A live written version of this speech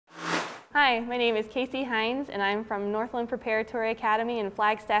Hi, my name is Casey Hines, and I'm from Northland Preparatory Academy in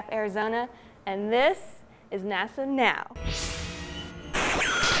Flagstaff, Arizona, and this is NASA Now.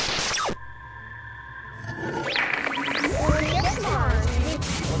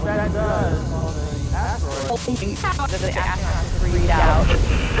 What that does on the asteroid does the astronauts read out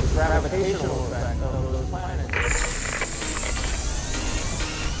the gravitational effect of those planets.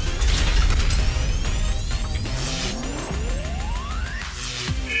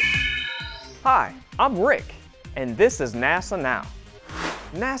 Hi, I'm Rick, and this is NASA Now.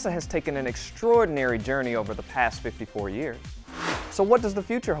 NASA has taken an extraordinary journey over the past 54 years. So what does the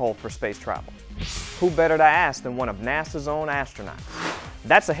future hold for space travel? Who better to ask than one of NASA's own astronauts?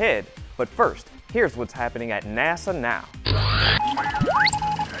 That's ahead, but first, here's what's happening at NASA Now.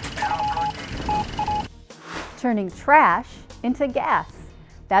 Turning trash into gas.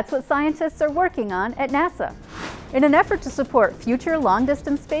 That's what scientists are working on at NASA. In an effort to support future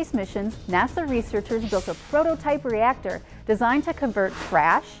long-distance space missions, NASA researchers built a prototype reactor designed to convert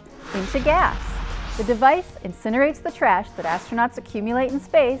trash into gas. The device incinerates the trash that astronauts accumulate in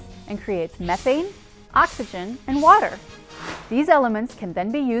space and creates methane, oxygen, and water. These elements can then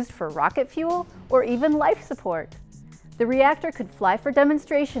be used for rocket fuel or even life support. The reactor could fly for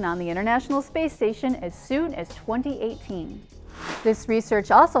demonstration on the International Space Station as soon as 2018. This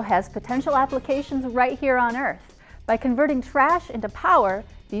research also has potential applications right here on Earth. By converting trash into power,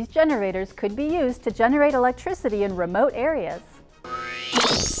 these generators could be used to generate electricity in remote areas.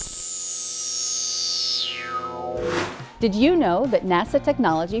 Did you know that NASA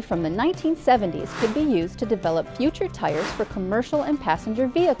technology from the 1970s could be used to develop future tires for commercial and passenger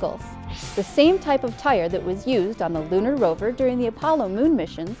vehicles? The same type of tire that was used on the lunar rover during the Apollo moon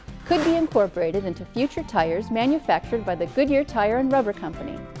missions could be incorporated into future tires manufactured by the Goodyear Tire and Rubber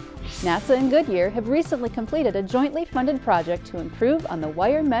Company. NASA and Goodyear have recently completed a jointly funded project to improve on the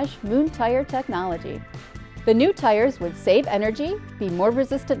wire mesh moon tire technology. The new tires would save energy, be more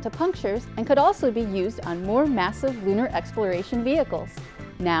resistant to punctures, and could also be used on more massive lunar exploration vehicles.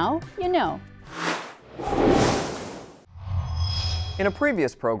 Now you know. In a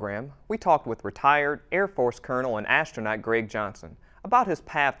previous program, we talked with retired Air Force Colonel and astronaut Greg Johnson about his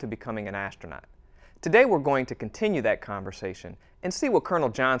path to becoming an astronaut. Today we're going to continue that conversation and see what Colonel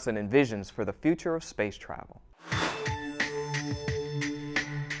Johnson envisions for the future of space travel.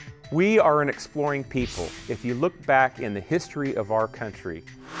 We are an exploring people. If you look back in the history of our country,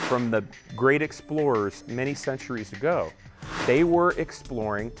 from the great explorers many centuries ago, they were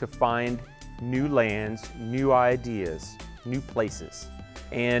exploring to find new lands, new ideas, new places.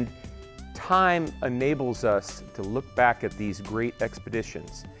 And time enables us to look back at these great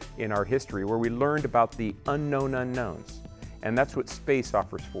expeditions in our history where we learned about the unknown unknowns. And that's what space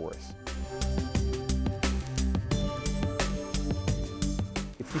offers for us.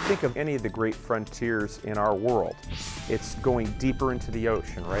 If you think of any of the great frontiers in our world, it's going deeper into the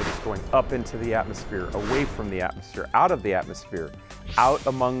ocean, right? It's going up into the atmosphere, away from the atmosphere, out of the atmosphere, out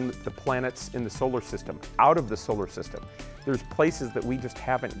among the planets in the solar system, out of the solar system. There's places that we just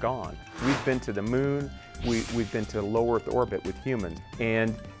haven't gone. We've been to the moon, we've been to low Earth orbit with humans,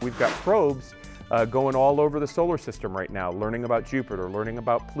 and we've got probes going all over the solar system right now, learning about Jupiter, learning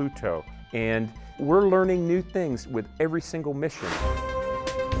about Pluto, and we're learning new things with every single mission.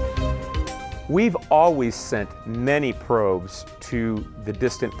 We've always sent many probes to the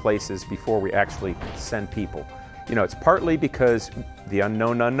distant places before we actually send people. You know, it's partly because the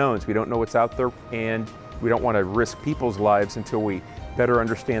unknown unknowns, we don't know what's out there, and we don't want to risk people's lives until we better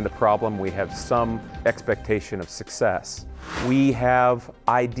understand the problem. We have some expectation of success. We have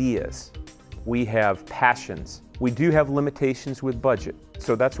ideas. We have passions. We do have limitations with budget.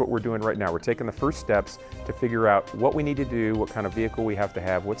 So that's what we're doing right now. We're taking the first steps to figure out what we need to do, what kind of vehicle we have to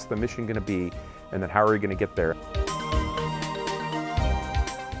have, what's the mission going to be, and then how are we going to get there.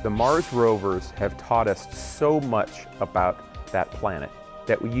 The Mars rovers have taught us so much about that planet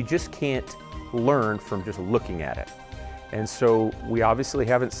that you just can't learn from just looking at it. And so we obviously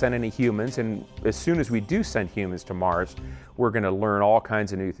haven't sent any humans, and as soon as we do send humans to Mars, we're going to learn all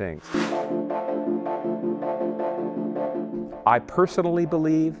kinds of new things. I personally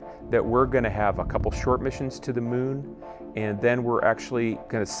believe that we're going to have a couple short missions to the moon, and then we're actually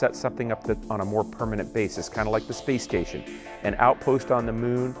going to set something up on a more permanent basis, kind of like the space station. An outpost on the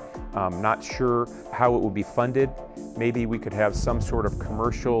moon, not sure how it will be funded. Maybe we could have some sort of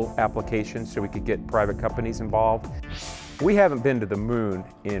commercial application so we could get private companies involved. We haven't been to the moon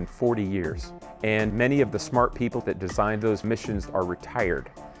in 40 years, and many of the smart people that designed those missions are retired.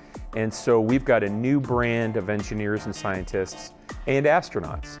 And so we've got a new brand of engineers and scientists and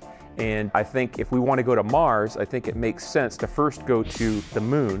astronauts. And I think if we want to go to Mars, I think it makes sense to first go to the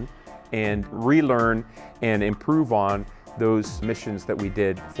moon and relearn and improve on those missions that we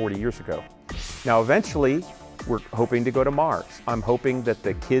did 40 years ago. Now, eventually, we're hoping to go to Mars. I'm hoping that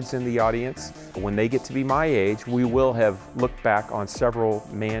the kids in the audience, when they get to be my age, we will have looked back on several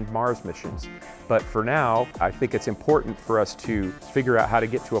manned Mars missions. But for now, I think it's important for us to figure out how to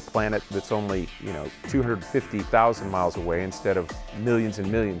get to a planet that's only, 250,000 miles away instead of millions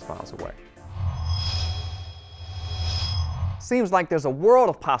and millions miles away. Seems like there's a world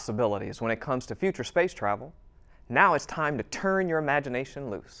of possibilities when it comes to future space travel. Now it's time to turn your imagination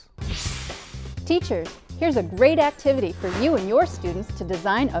loose. Teachers, here's a great activity for you and your students to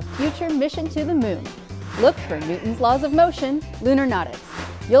design a future mission to the moon. Look for Newton's Laws of Motion, Lunar Nautics.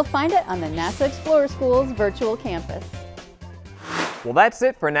 You'll find it on the NASA Explorer School's virtual campus. Well, that's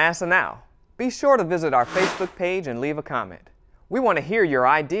it for NASA Now. Be sure to visit our Facebook page and leave a comment. We want to hear your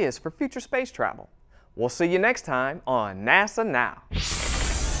ideas for future space travel. We'll see you next time on NASA Now.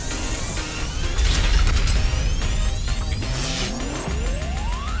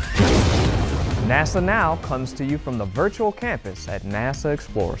 NASA Now comes to you from the virtual campus at NASA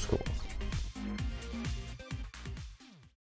Explorer Schools.